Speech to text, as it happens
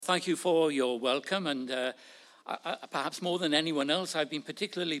Thank you for your welcome, and perhaps more than anyone else, I've been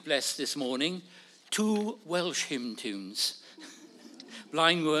particularly blessed this morning. 2 Welsh hymn tunes,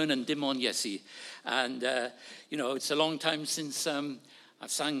 Blaen Wern and Dim Ond Iesu. And, it's a long time since I've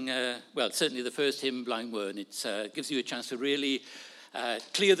sang, certainly the first hymn, Blaen Wern. It gives you a chance to really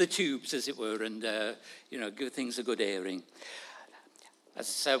clear the tubes, as it were, and, give things a good airing.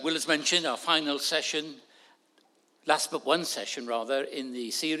 As Will has mentioned, our final session, last but one session rather, in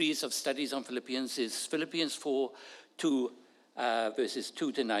the series of studies on Philippians is Philippians 4, verses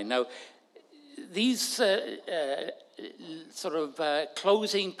 2 to 9. Now, these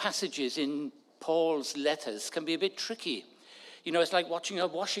closing passages in Paul's letters can be a bit tricky. It's like watching a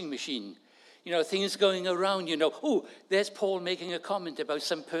washing machine. Things going around, oh, there's Paul making a comment about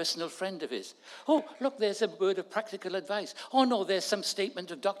some personal friend of his. Oh, look, there's a word of practical advice. Oh, no, there's some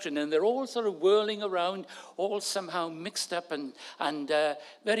statement of doctrine. And they're all sort of whirling around, all somehow mixed up and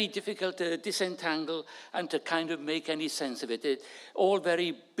very difficult to disentangle and to kind of make any sense of it. All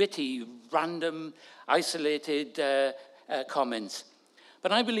very bitty, random, isolated comments.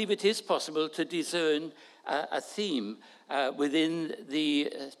 But I believe it is possible to discern a theme within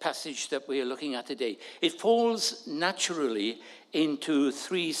the passage that we are looking at today. It falls naturally into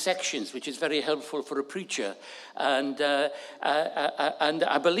 3 sections, which is very helpful for a preacher. And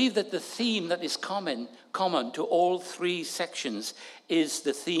I believe that the theme that is common to all 3 sections is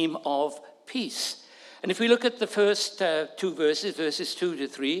the theme of peace. And if we look at the first 2 verses, verses 2 to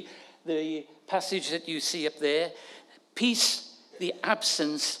 3, the passage that you see up there, peace, the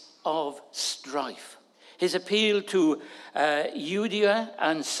absence of strife. His appeal to Euodia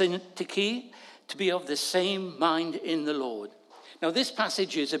and Syntyche to be of the same mind in the Lord. Now, this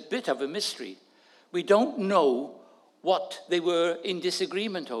passage is a bit of a mystery. We don't know what they were in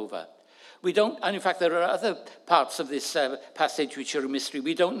disagreement over. And in fact, there are other parts of this passage which are a mystery.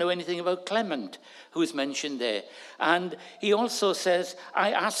 We don't know anything about Clement, who is mentioned there. And he also says,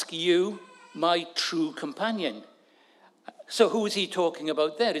 I ask you, my true companion. So who is he talking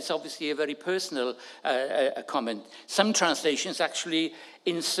about there? It's obviously a very personal comment. Some translations actually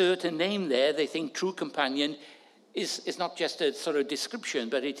insert a name there. They think true companion is not just a sort of description,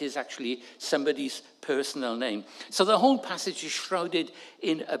 but it is actually somebody's personal name. So the whole passage is shrouded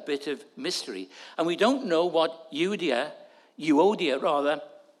in a bit of mystery. And we don't know what Euodia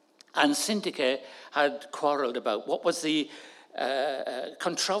and Syntyche had quarreled about. What was the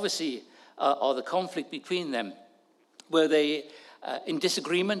controversy or the conflict between them? Were they in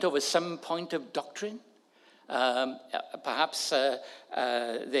disagreement over some point of doctrine? Perhaps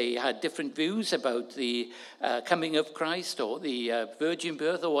they had different views about the coming of Christ or the virgin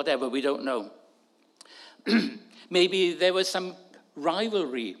birth or whatever, we don't know. Maybe there was some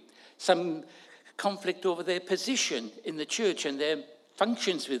rivalry, some conflict over their position in the church and their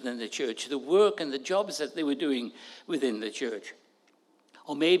functions within the church, the work and the jobs that they were doing within the church.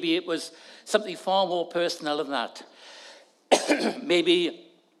 Or maybe it was something far more personal than that. Maybe,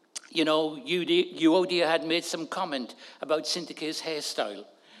 Euodia had made some comment about Syntyche's hairstyle.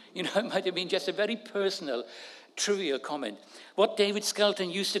 It might have been just a very personal, trivial comment. What David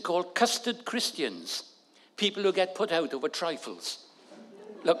Skelton used to call custard Christians, people who get put out over trifles.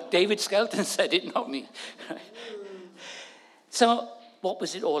 Look, David Skelton said it, not me. So, what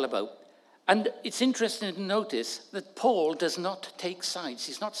was it all about? And it's interesting to notice that Paul does not take sides.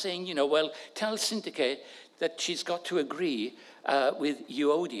 He's not saying, tell Syntyche that she's got to agree with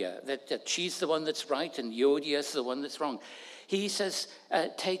Euodia, that she's the one that's right and Euodia is the one that's wrong. He says,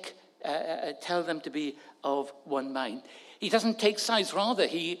 tell them to be of one mind. He doesn't take sides. Rather,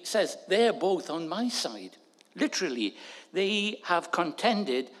 he says, they're both on my side. Literally, they have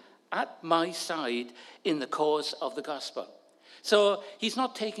contended at my side in the cause of the gospel. So he's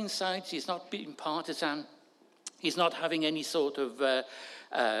not taking sides. He's not being partisan. He's not having any sort of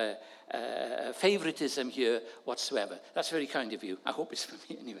favoritism here whatsoever. That's very kind of you. I hope it's for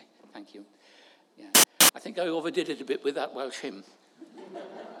me anyway. Thank you. Yeah. I think I overdid it a bit with that Welsh hymn.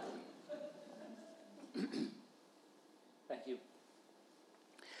 Thank you.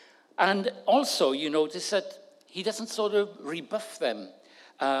 And also, you notice that he doesn't sort of rebuff them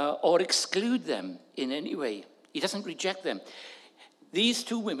or exclude them in any way. He doesn't reject them. These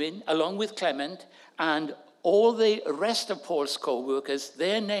 2 women, along with Clement and all the rest of Paul's co-workers,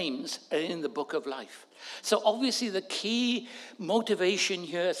 their names are in the book of life. So obviously the key motivation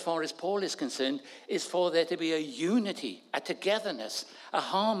here as far as Paul is concerned is for there to be a unity, a togetherness, a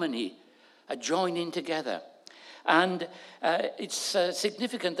harmony, a joining together. And it's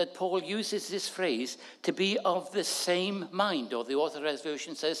significant that Paul uses this phrase, to be of the same mind, or the Authorized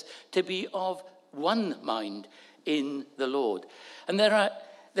Version says, to be of one mind in the Lord. And there are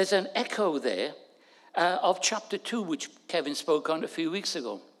there's an echo there of chapter 2, which Kevin spoke on a few weeks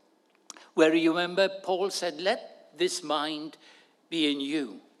ago, where you remember Paul said, let this mind be in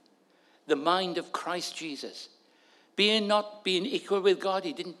you, the mind of Christ Jesus. Not being equal with God,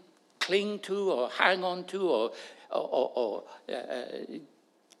 he didn't cling to or hang on to or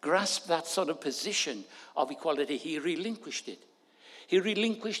grasp that sort of position of equality. He relinquished it. He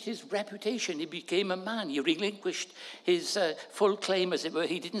relinquished his reputation. He became a man. He relinquished his full claim, as it were.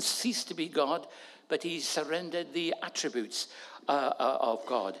 He didn't cease to be God, but he surrendered the attributes of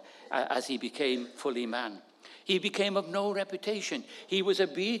God as he became fully man. He became of no reputation. He was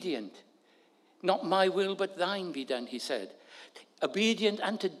obedient. Not my will, but thine be done, he said. Obedient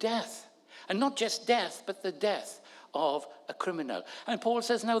unto death. And not just death, but the death of a criminal. And Paul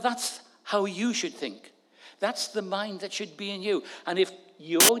says, now that's how you should think. That's the mind that should be in you. And if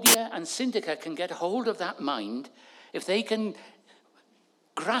Euodia and Syntyche can get hold of that mind, if they can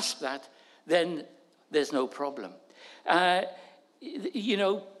grasp that, then there's no problem.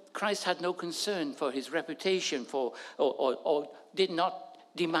 Christ had no concern for his reputation or did not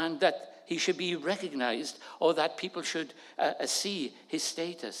demand that he should be recognized or that people should see his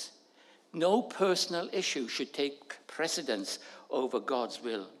status. No personal issue should take precedence over God's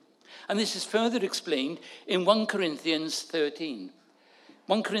will. And this is further explained in 1 Corinthians 13.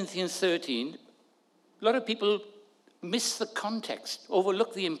 1 Corinthians 13, a lot of people miss the context,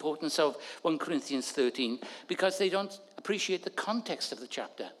 overlook the importance of 1 Corinthians 13 because they don't appreciate the context of the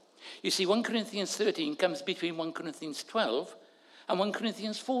chapter. You see, 1 Corinthians 13 comes between 1 Corinthians 12 and 1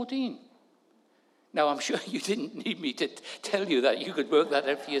 Corinthians 14. Now, I'm sure you didn't need me to tell you that. You could work that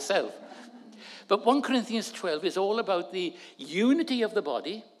out for yourself. But 1 Corinthians 12 is all about the unity of the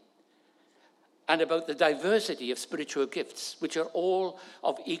body and about the diversity of spiritual gifts, which are all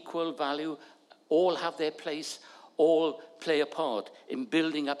of equal value, all have their place, all play a part in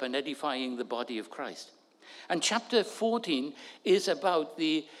building up and edifying the body of Christ. And chapter 14 is about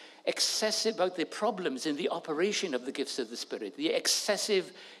the problems in the operation of the gifts of the Spirit, the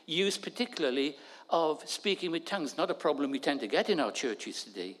excessive use particularly of speaking with tongues, not a problem we tend to get in our churches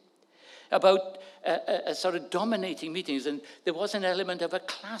today, about a sort of dominating meetings. And there was an element of a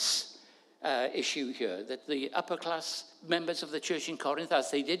class issue here, that the upper class members of the church in Corinth,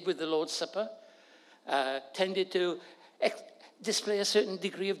 as they did with the Lord's Supper, tended to display a certain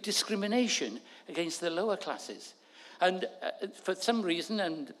degree of discrimination against the lower classes. And for some reason,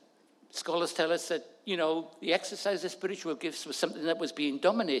 and scholars tell us that, the exercise of spiritual gifts was something that was being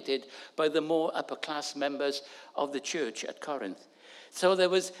dominated by the more upper class members of the church at Corinth. So there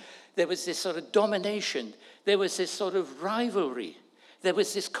was this sort of domination. There was this sort of rivalry. There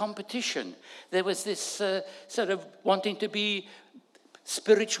was this competition. There was this sort of wanting to be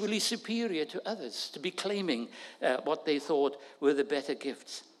spiritually superior to others, to be claiming what they thought were the better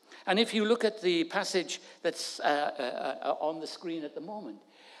gifts. And if you look at the passage that's on the screen at the moment,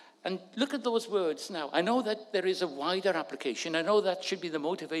 and look at those words now. I know that there is a wider application. I know that should be the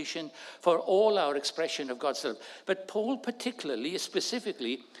motivation for all our expression of God's love. But Paul particularly,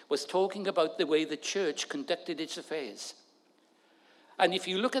 specifically, was talking about the way the church conducted its affairs. And if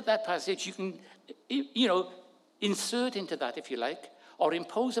you look at that passage, you can, insert into that, if you like, or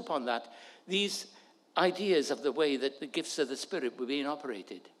impose upon that these ideas of the way that the gifts of the Spirit were being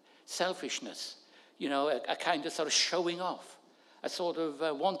operated. Selfishness, a kind of sort of showing off, a sort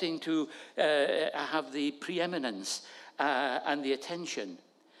of wanting to have the preeminence and the attention.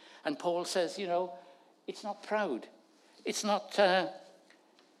 And Paul says, it's not proud. It's not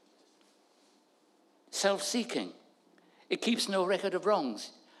self-seeking. It keeps no record of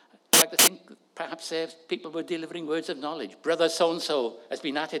wrongs. I like to think perhaps people were delivering words of knowledge. Brother so-and-so has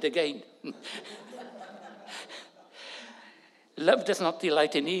been at it again. Love does not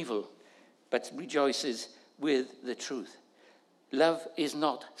delight in evil, but rejoices with the truth. Love is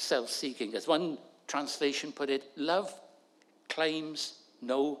not self-seeking. As one translation put it, love claims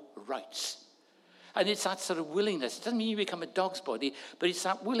no rights. And it's that sort of willingness. It doesn't mean you become a dog's body, but it's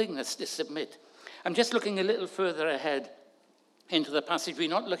that willingness to submit. I'm just looking a little further ahead into the passage. We're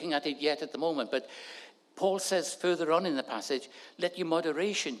not looking at it yet at the moment, but Paul says further on in the passage, let your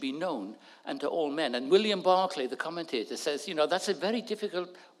moderation be known unto all men. And William Barclay, the commentator, says, that's a very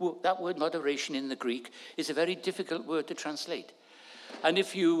difficult, that word moderation in the Greek is a very difficult word to translate. And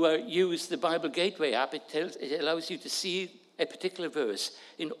if you use the Bible Gateway app, it allows you to see a particular verse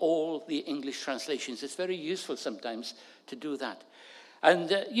in all the English translations. It's very useful sometimes to do that. And,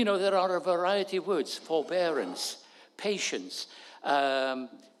 there are a variety of words: forbearance, patience,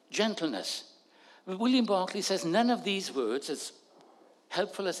 gentleness. But William Barclay says none of these words, as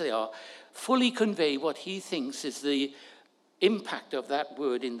helpful as they are, fully convey what he thinks is the impact of that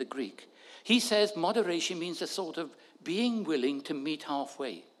word in the Greek. He says moderation means a sort of being willing to meet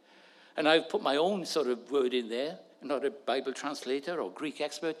halfway. And I've put my own sort of word in there. I'm not a Bible translator or Greek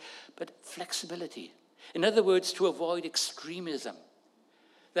expert, but flexibility. In other words, to avoid extremism.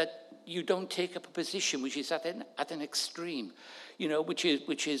 That you don't take up a position which is at an extreme,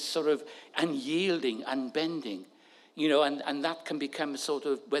 which is sort of unyielding, unbending, and that can become sort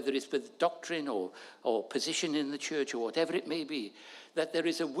of, whether it's with doctrine or position in the church or whatever it may be, that there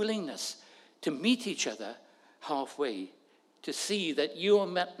is a willingness to meet each other halfway, to see that you are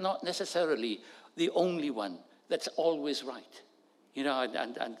not necessarily the only one that's always right, it's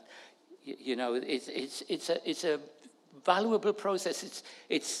a valuable process.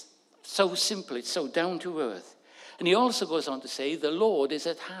 It's so simple, it's so down to earth. And he also goes on to say, the Lord is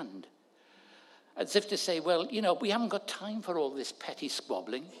at hand. As if to say, well, we haven't got time for all this petty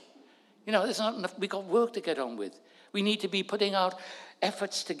squabbling. There's not enough, we've got work to get on with. We need to be putting our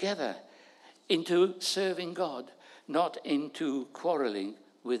efforts together into serving God, not into quarreling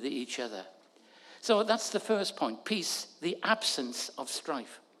with each other. So that's the first point, peace, the absence of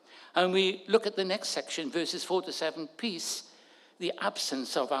strife. And we look at the next section, verses 4-7, peace, the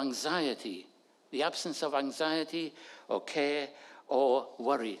absence of anxiety. The absence of anxiety or care or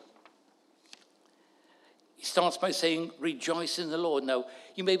worry. He starts by saying, rejoice in the Lord. Now,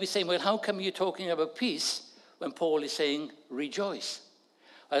 you may be saying, well, how come you're talking about peace when Paul is saying rejoice?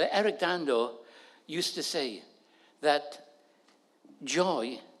 Well, Eric Dando used to say that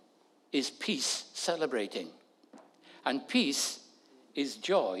joy is peace celebrating, and peace is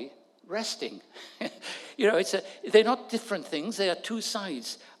joy resting. They're not different things. They are two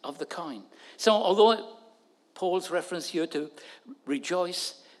sides of the coin. So although Paul's reference here to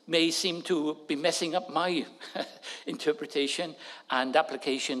rejoice may seem to be messing up my interpretation and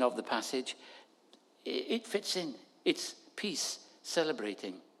application of the passage, it fits in. It's peace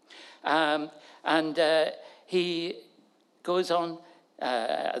celebrating. He goes on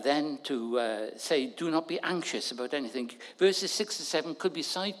then to say, do not be anxious about anything. Verses 6-7 could be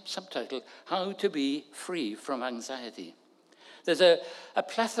subtitled, How to be Free from Anxiety. There's a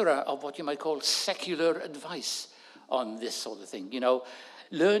plethora of what you might call secular advice on this sort of thing.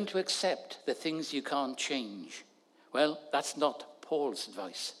 Learn to accept the things you can't change. Well, that's not Paul's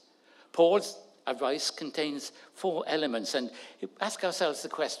advice. Paul's advice contains 4 elements, and ask ourselves the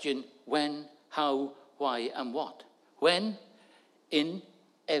question, when, how, why, and what? When? In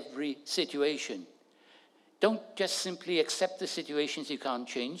every situation. Don't just simply accept the situations you can't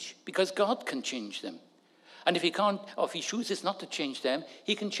change, because God can change them. And if he can't, or if he chooses not to change them,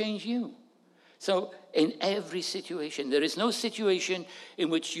 he can change you. So in every situation, there is no situation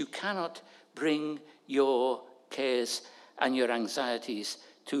in which you cannot bring your cares and your anxieties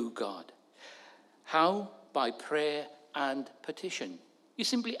to God. How? By prayer and petition. You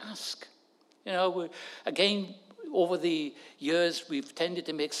simply ask. Again, over the years, we've tended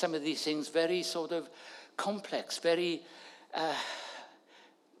to make some of these things very sort of complex, very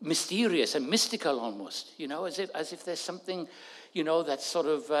mysterious and mystical almost, as if there's something, that's sort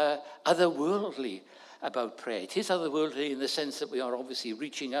of otherworldly about prayer. It is otherworldly in the sense that we are obviously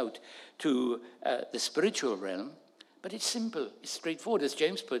reaching out to the spiritual realm, but it's simple, it's straightforward. As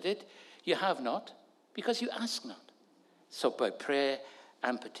James put it, you have not because you ask not. So by prayer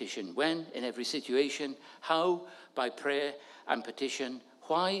and petition. When? In every situation. How? By prayer and petition.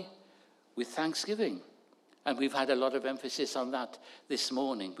 Why? With thanksgiving. And we've had a lot of emphasis on that this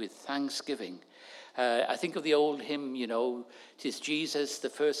morning, with thanksgiving. I think of the old hymn, "'Tis Jesus, the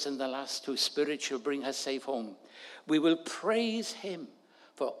first and the last, whose spirit shall bring us safe home. We will praise him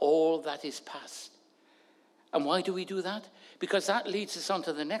for all that is past." And why do we do that? Because that leads us on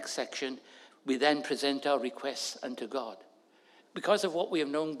to the next section. We then present our requests unto God. Because of what we have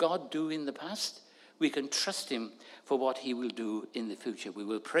known God do in the past, we can trust him for what he will do in the future. We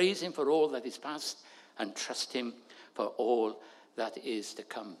will praise him for all that is past and trust him for all that is to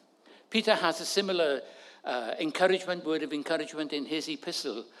come. Peter has a similar word of encouragement in his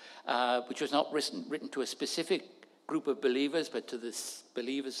epistle, which was not written to a specific group of believers, but to the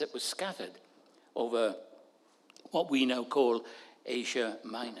believers that were scattered over what we now call Asia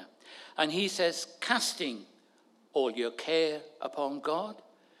Minor. And he says, casting all your care upon God,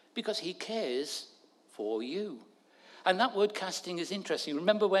 because he cares for you. And that word casting is interesting.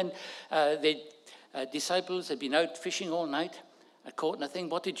 Remember when the disciples had been out fishing all night, had caught nothing.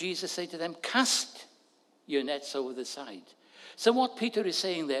 What did Jesus say to them? Cast your nets over the side. So what Peter is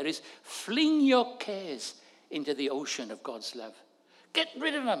saying there is, fling your cares into the ocean of God's love. Get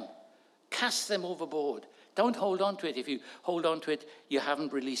rid of them. Cast them overboard. Don't hold on to it. If you hold on to it, you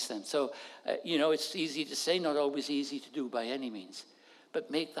haven't released them. So, it's easy to say, not always easy to do by any means.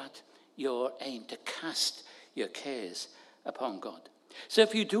 But make that your aim, to cast your cares upon God. So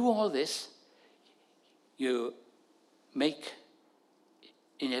if you do all this, you make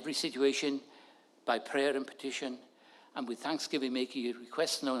in every situation by prayer and petition, and with thanksgiving making your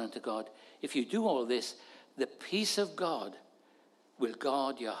requests known unto God. If you do all this, the peace of God will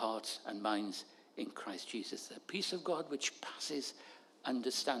guard your hearts and minds in Christ Jesus. The peace of God which passes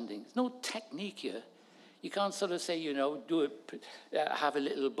understanding. There's no technique here. You can't sort of say, have a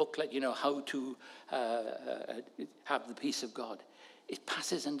little booklet, how to have the peace of God. It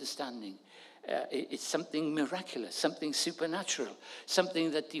passes understanding. It's something miraculous, something supernatural,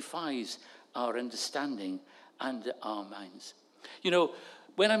 something that defies our understanding and our minds.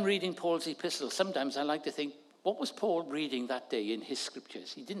 When I'm reading Paul's epistle, sometimes I like to think, what was Paul reading that day in his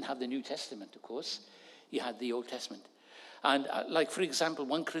scriptures? He didn't have the New Testament, of course. He had the Old Testament. And for example,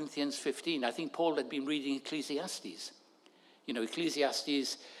 1 Corinthians 15, I think Paul had been reading Ecclesiastes.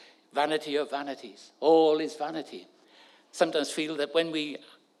 Ecclesiastes, vanity of vanities. All is vanity. Sometimes feel that when we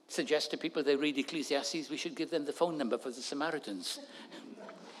suggest to people they read Ecclesiastes, we should give them the phone number for the Samaritans.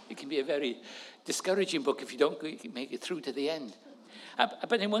 It can be a very discouraging book if you don't make it through to the end.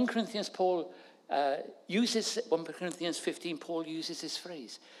 But in 1 Corinthians, 1 Corinthians 15, Paul uses this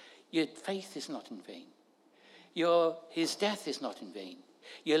phrase, your faith is not in vain. His death is not in vain.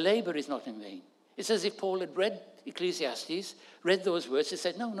 Your labor is not in vain. It's as if Paul had read Ecclesiastes, read those words, and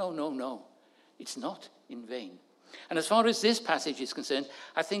said, no, it's not in vain. And as far as this passage is concerned,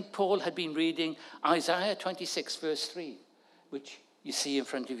 I think Paul had been reading Isaiah 26, verse 3, which you see in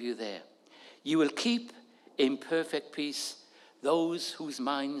front of you there. You will keep in perfect peace those whose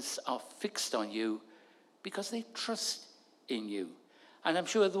minds are fixed on you because they trust in you. And I'm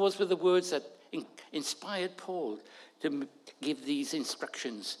sure those were the words that inspired Paul to give these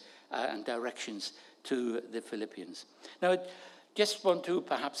instructions and directions to the Philippians. Now, I just want to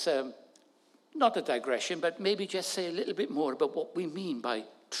perhaps, not a digression, but maybe just say a little bit more about what we mean by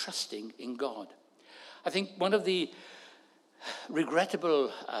trusting in God. I think one of the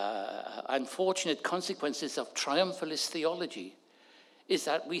regrettable, unfortunate consequences of triumphalist theology is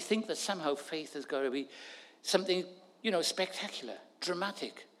that we think that somehow faith has got to be something, spectacular,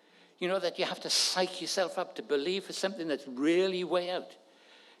 dramatic. That you have to psych yourself up to believe for something that's really way out.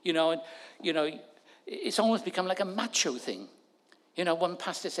 It's almost become like a macho thing. One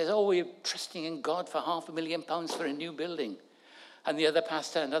pastor says, we're trusting in God for £500,000 for a new building. And another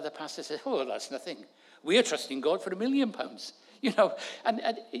pastor says, that's nothing. We're trusting God for £1 million. And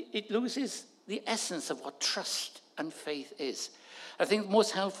it loses the essence of what trust and faith is. I think the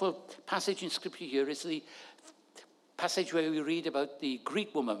most helpful passage in Scripture here is the passage where we read about the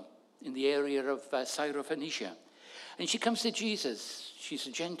Greek woman in the area of Syrophoenicia. And she comes to Jesus. She's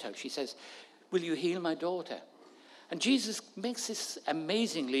a Gentile. She says, will you heal my daughter? And Jesus makes this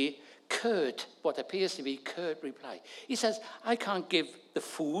amazingly curt, what appears to be curt reply. He says, I can't give the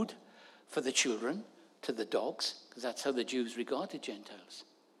food for the children to the dogs, because that's how the Jews regarded Gentiles.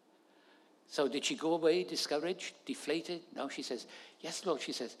 So did she go away discouraged, deflated? No, she says, yes, Lord,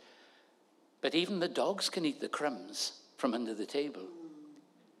 she says, but even the dogs can eat the crumbs from under the table.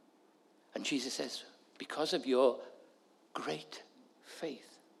 And Jesus says, because of your great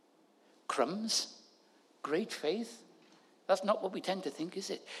faith. Crumbs? Great faith? That's not what we tend to think, is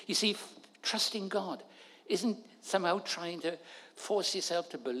it? You see, trusting God isn't somehow trying to force yourself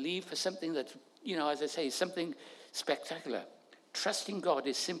to believe for something that, as I say, something spectacular. Trusting God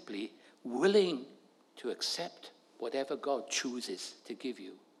is simply willing to accept whatever God chooses to give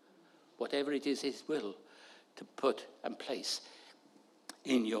you, whatever it is his will to put and place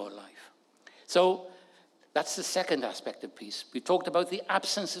in your life. So that's the second aspect of peace. We've talked about the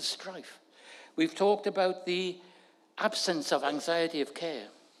absence of strife. We've talked about the absence of anxiety of care.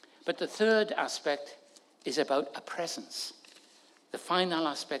 But the third aspect is about a presence. The final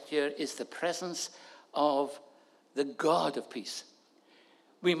aspect here is the presence of the God of peace.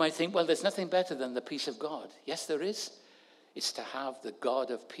 We might think, well, there's nothing better than the peace of God. Yes, there is. It's to have the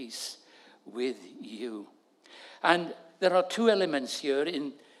God of peace with you. And there are two elements here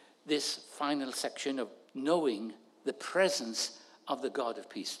in this final section of knowing the presence of the God of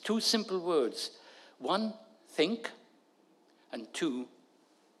peace. Two simple words. One, think, and two,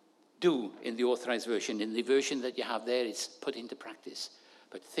 do in the Authorized Version. In the version that you have there, it's put into practice.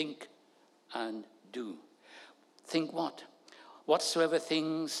 But think and do. Think what? Whatsoever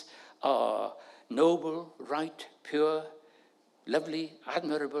things are noble, right, pure, lovely,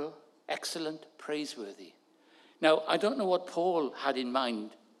 admirable, excellent, praiseworthy. Now, I don't know what Paul had in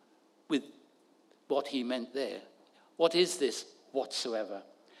mind what he meant there. What is this whatsoever?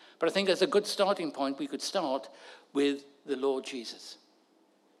 But I think as a good starting point, we could start with the Lord Jesus.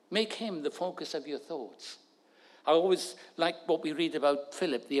 Make him the focus of your thoughts. I always like what we read about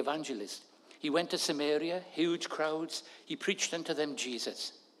Philip, the evangelist. He went to Samaria, huge crowds. He preached unto them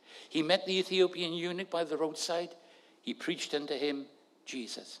Jesus. He met the Ethiopian eunuch by the roadside. He preached unto him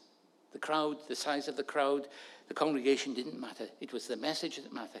Jesus. The crowd, the size of the crowd, the congregation didn't matter. It was the message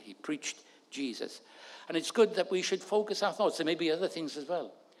that mattered. He preached Jesus. And it's good that we should focus our thoughts. There may be other things as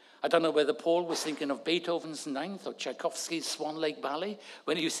well. I don't know whether Paul was thinking of Beethoven's Ninth or Tchaikovsky's Swan Lake Ballet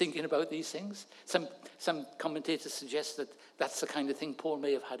when he was thinking about these things. Some commentators suggest that that's the kind of thing Paul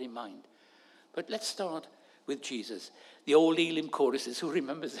may have had in mind. But let's start with Jesus. The old Elim choruses, who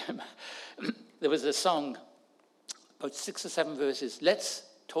remembers them? There was a song, about 6 or 7 verses. Let's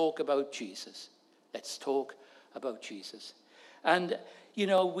talk about Jesus. Let's talk about Jesus. And, you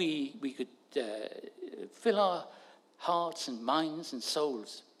know, we could fill our hearts and minds and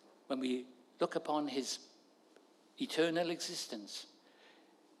souls when we look upon his eternal existence,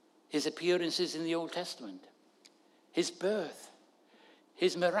 his appearances in the Old Testament, his birth,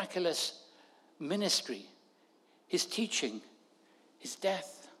 his miraculous ministry, his teaching, his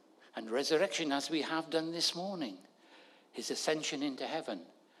death and resurrection, as we have done this morning, his ascension into heaven,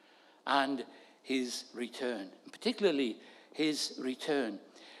 and his return, particularly his return.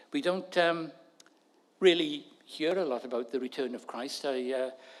 We don't really hear a lot about the return of Christ.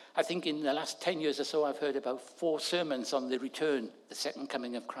 I think in the last 10 years or so, I've heard about 4 sermons on the return, the second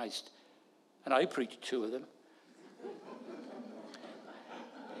coming of Christ. And I preached 2 of them.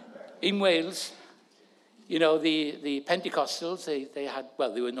 In Wales, you know, the Pentecostals, they had,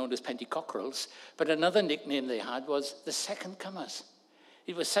 well, they were known as Pentecockerels, but another nickname they had was the second comers.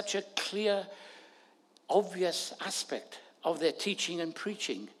 It was such a clear, obvious aspect of their teaching and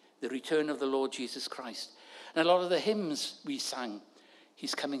preaching, the return of the Lord Jesus Christ. And a lot of the hymns we sang,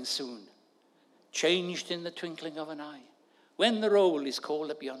 he's coming soon, changed in the twinkling of an eye, when the roll is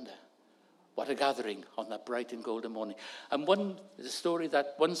called up yonder. What a gathering on that bright and golden morning. And the story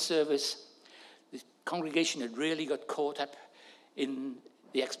that one service, the congregation had really got caught up in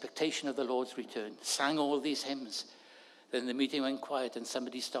the expectation of the Lord's return, sang all these hymns. Then the meeting went quiet and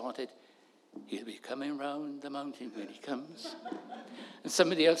somebody started, he'll be coming round the mountain when he comes. And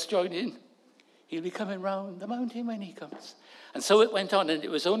somebody else joined in, he'll be coming round the mountain when he comes. And so it went on, and it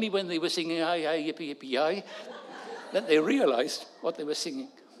was only when they were singing, aye, aye, yippee, yippee, aye, that they realized what they were singing.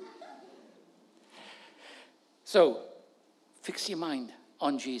 So, fix your mind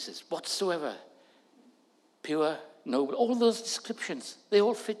on Jesus, whatsoever, pure, noble, all those descriptions, they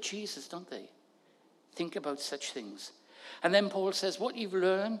all fit Jesus, don't they? Think about such things. And then Paul says, what you've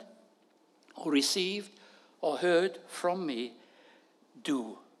learned or received or heard from me,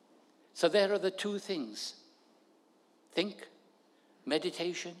 do. So there are the 2 things. Think,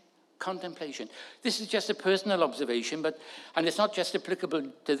 meditation, contemplation. This is just a personal observation, and it's not just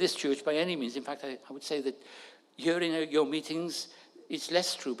applicable to this church by any means. In fact, I would say that here in your meetings, it's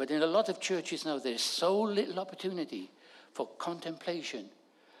less true. But in a lot of churches now, there's so little opportunity for contemplation,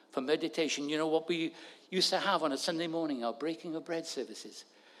 for meditation. You know what we used to have on a Sunday morning, our breaking of bread services?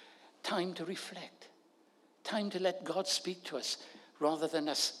 Time to reflect, time to let God speak to us rather than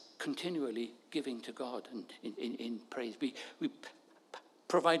us continually giving to God and in praise. We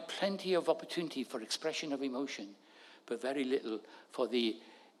provide plenty of opportunity for expression of emotion, but very little for the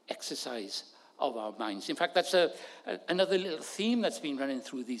exercise of our minds. In fact, that's another little theme that's been running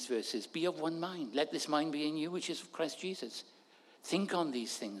through these verses. Be of one mind. Let this mind be in you, which is of Christ Jesus. Think on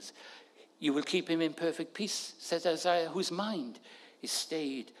these things. You will keep him in perfect peace, says Isaiah, whose mind is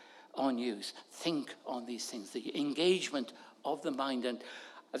stayed on you. Think on these things, the engagement of the mind. And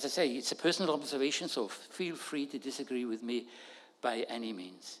as I say, it's a personal observation, so feel free to disagree with me by any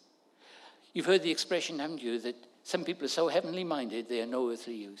means. You've heard the expression, haven't you, that some people are so heavenly minded they are no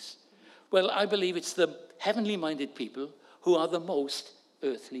earthly use. Well, I believe it's the heavenly minded people who are the most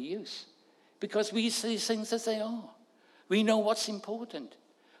earthly use, because we see things as they are. We know what's important.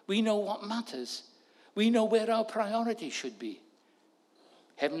 We know what matters. We know where our priority should be.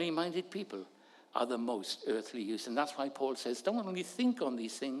 Heavenly minded people are the most earthly use. And that's why Paul says, don't only think on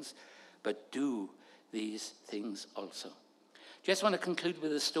these things, but do these things also. Just want to conclude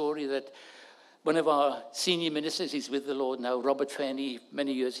with a story that one of our senior ministers, he's with the Lord now, Robert Fenney.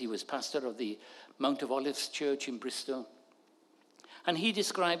 Many years he was pastor of the Mount of Olives Church in Bristol. And he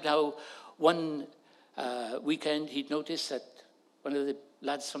described how one weekend he'd noticed that one of the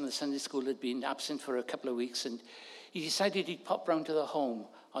lads from the Sunday school had been absent for a couple of weeks, and he decided he'd pop round to the home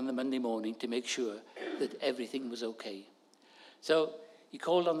on the Monday morning to make sure that everything was okay. So he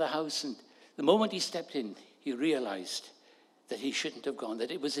called on the house and The moment he stepped in, he realized that he shouldn't have gone,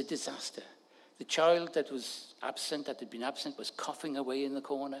 that it was a disaster. The child that was absent, that had been absent, was coughing away in the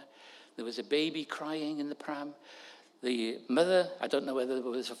corner. There was a baby crying in the pram. The mother, I don't know whether there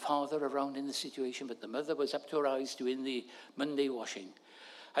was a father around in the situation, but the mother was up to her eyes doing the Monday washing.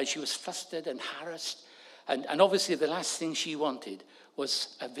 And she was flustered and harassed. And obviously the last thing she wanted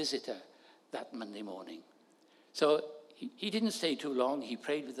was a visitor that Monday morning. So he didn't stay too long. He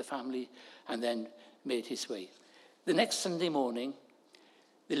prayed with the family and then made his way. The next Sunday morning,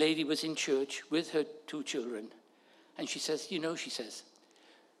 the lady was in church with her 2 children. And she says, she says,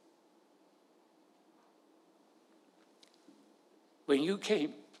 when you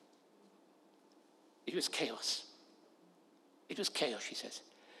came, it was chaos. It was chaos, she says.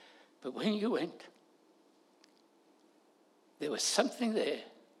 But when you went, there was something there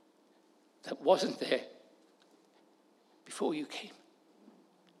that wasn't there before you came.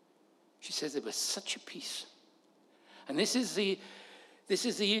 She says there was such a peace. And this is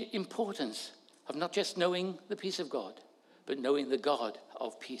the importance of not just knowing the peace of God, but knowing the God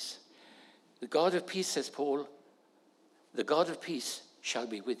of peace. The God of peace, says Paul, the God of peace shall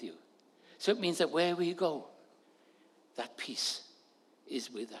be with you. So it means that where we go, that peace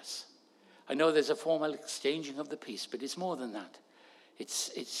is with us. I know there's a formal exchanging of the peace, but it's more than that.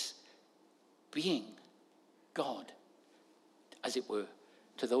 It's being God, as it were,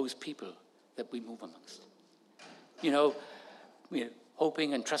 to those people that we move amongst. We're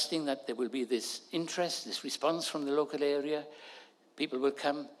hoping and trusting that there will be this interest, this response from the local area. People will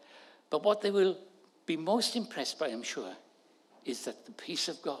come. But what they will be most impressed by, I'm sure, is that the peace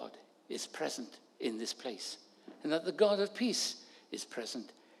of God is present in this place, and that the God of peace is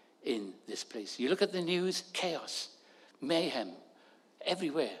present in this place. You look at the news, chaos, mayhem,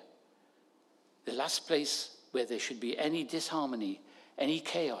 everywhere. The last place where there should be any disharmony, any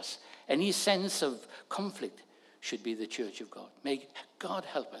chaos, any sense of conflict should be the church of God. May God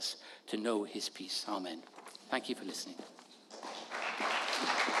help us to know his peace. Amen. Thank you for listening.